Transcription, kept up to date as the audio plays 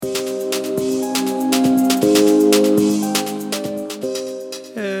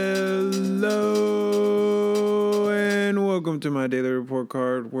to my daily report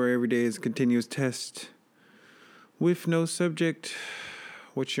card, where every day is a continuous test with no subject.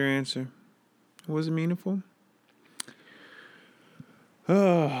 What's your answer? Was it meaningful?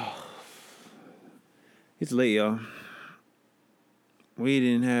 Oh, it's late, y'all.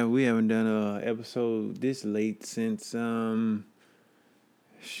 We haven't done a episode this late since we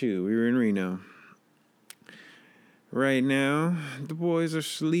were in Reno. Right now, the boys are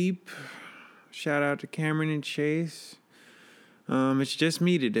asleep. Shout out to Cameron and Chase. It's just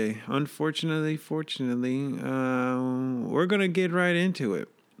me today. Fortunately, we're gonna get right into it.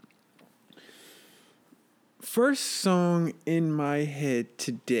 First song in my head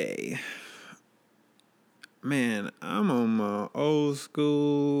today. Man, I'm on my old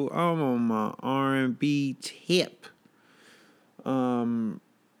school. I'm on my R&B tip. Ronnie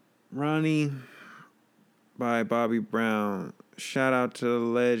by Bobby Brown. Shout out to the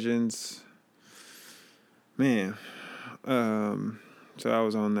legends. Man, so I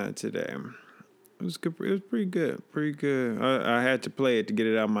was on that today. It was good. It was pretty good. I had to play it to get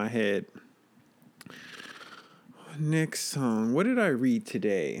it out of my head. Next song. What did I read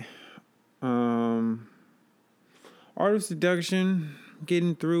today? Art of Seduction.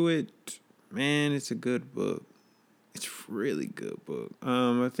 Getting through it. Man, it's a good book. It's a really good book.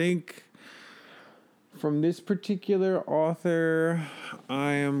 I think from this particular author,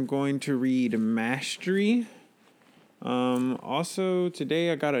 I am going to read Mastery. Also,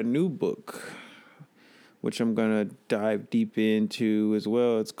 today I got a new book, which I'm going to dive deep into as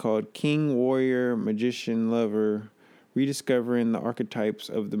well. It's called King, Warrior, Magician, Lover, Rediscovering the Archetypes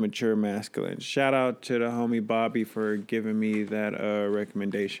of the Mature Masculine. Shout out to the homie Bobby for giving me that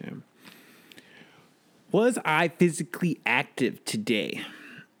recommendation. Was I physically active today?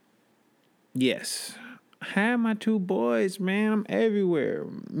 Yes. I had my two boys, man. I'm everywhere.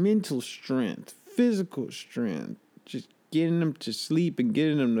 Mental strength, physical strength. Just getting them to sleep and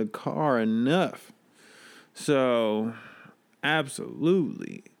getting them to the car enough. So,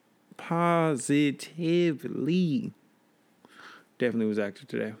 absolutely, positively, definitely was active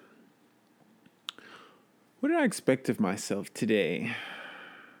today. What did I expect of myself today?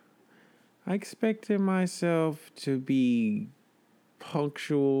 I expected myself to be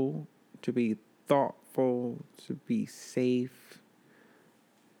punctual, to be thoughtful, to be safe,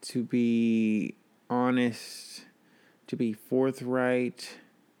 to be honest, to be forthright,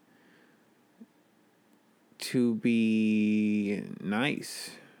 to be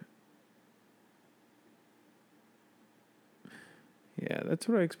nice. Yeah, that's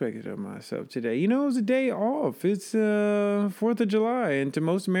what I expected of myself today. You know, it was a day off. It's 4th of July, and to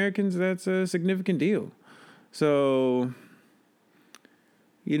most Americans, that's a significant deal. So,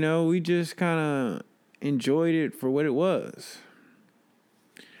 you know, we just kind of enjoyed it for what it was.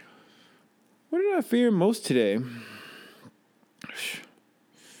 What did I fear most today?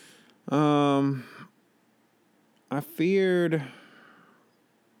 I feared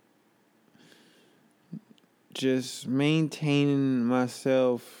just maintaining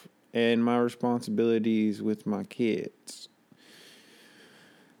myself and my responsibilities with my kids.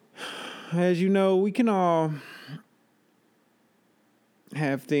 As you know, we can all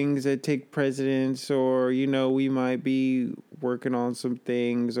have things that take precedence, or, you know, we might be working on some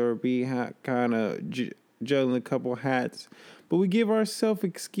things or be kind of juggling a couple hats, but we give ourselves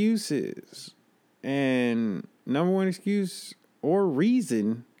excuses. And number one excuse or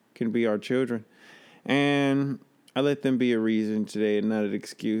reason can be our children. And I let them be a reason today and not an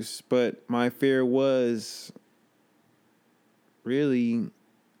excuse. But my fear was really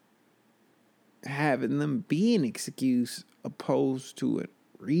having them be an excuse opposed to a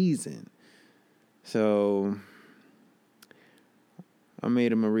reason. So I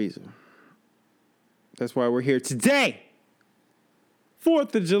made them a reason. That's why we're here today.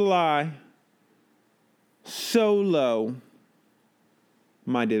 4th of July. Solo.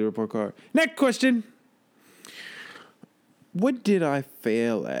 My daily report card. Next question. What did I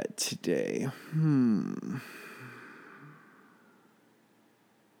fail at today?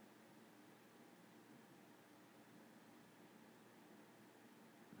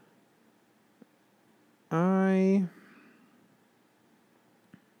 I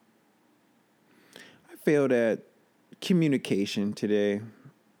failed at communication today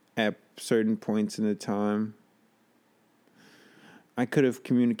at certain points in the time. I could have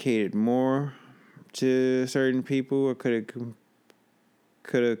communicated more to certain people. I could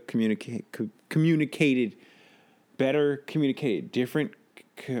have communicated better, communicated different.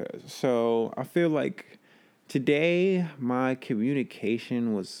 So I feel like today my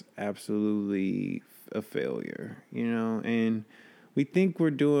communication was absolutely a failure, you know, and we think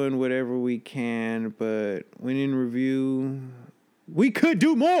we're doing whatever we can, but when in review, we could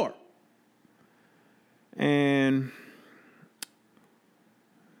do more. And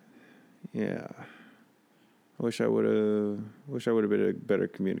yeah, I wish I would have been a better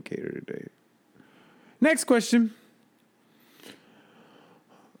communicator today. Next question.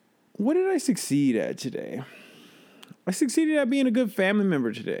 What did I succeed at today? I succeeded at being a good family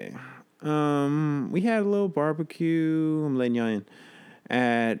member today. We had a little barbecue. I'm letting y'all in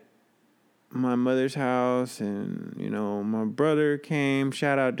at my mother's house, and my brother came.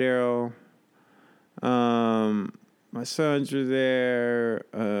 Shout out Daryl. My sons were there.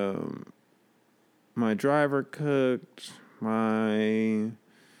 My driver cooked. My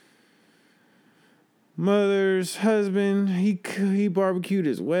mother's husband, he barbecued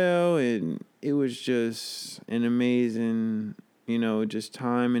as well, and it was just an amazing, just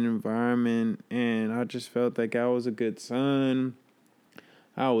time and environment, and I just felt like I was a good son.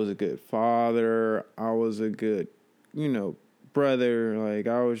 I was a good father. I was a good, brother. Like,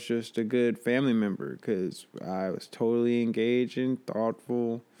 I was just a good family member because I was totally engaged and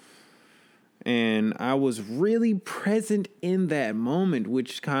thoughtful. And I was really present in that moment,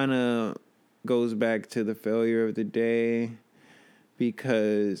 which kind of goes back to the failure of the day,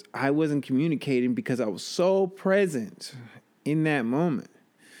 because I wasn't communicating because I was so present in that moment.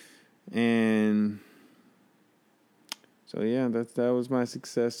 And so, yeah, that was my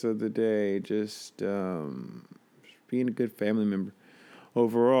success of the day. Just being a good family member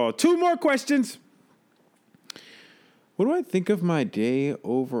overall. 2 more questions. What do I think of my day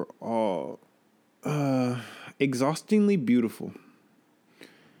overall? Exhaustingly beautiful.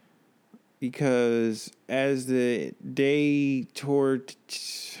 Because as the day toward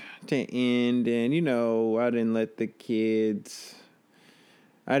to end, and I didn't let the kids.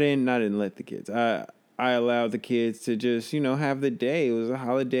 I didn't let the kids. I allowed the kids to just have the day. It was a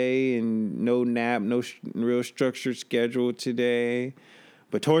holiday and no nap, no real structured schedule today.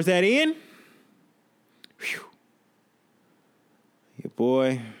 But towards that end, your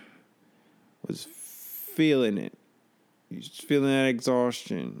boy was feeling it. He's feeling that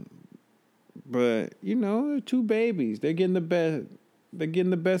exhaustion. But, 2 babies. They're getting the best. They're getting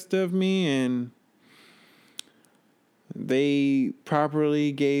the best of me, and they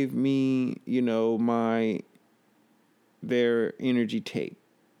properly gave me, their energy take.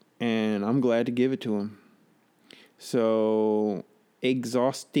 And I'm glad to give it to them. So,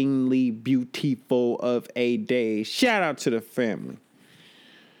 exhaustingly beautiful of a day. Shout out to the family.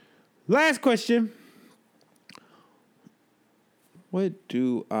 Last question. What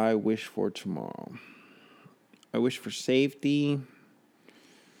do I wish for tomorrow? I wish for safety.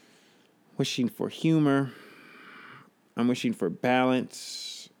 Wishing for humor. I'm wishing for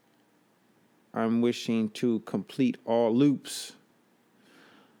balance. I'm wishing to complete all loops.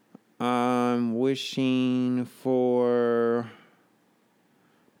 I'm wishing for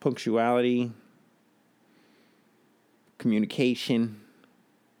punctuality, communication,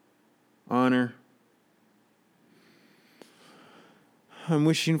 honor. I'm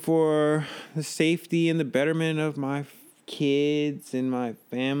wishing for the safety and the betterment of my kids and my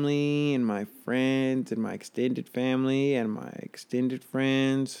family and my friends and my extended family and my extended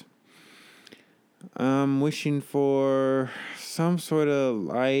friends. I'm wishing for some sort of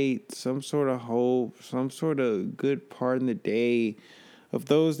light, some sort of hope, some sort of good part in the day of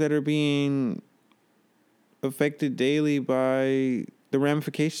those that are being affected daily by the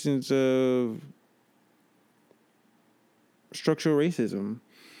ramifications of structural racism,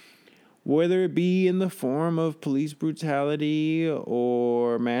 whether it be in the form of police brutality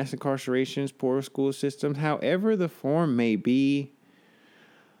or mass incarcerations, poor school systems, however the form may be.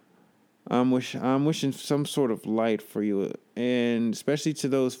 I'm wishing some sort of light for you, and especially to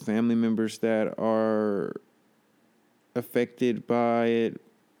those family members that are affected by it,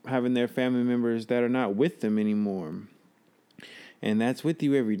 having their family members that are not with them anymore, and that's with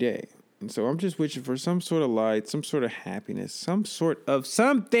you every day. And so I'm just wishing for some sort of light, some sort of happiness, some sort of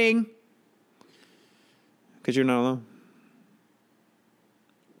something. Because you're not alone.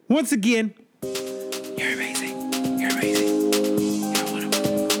 Once again,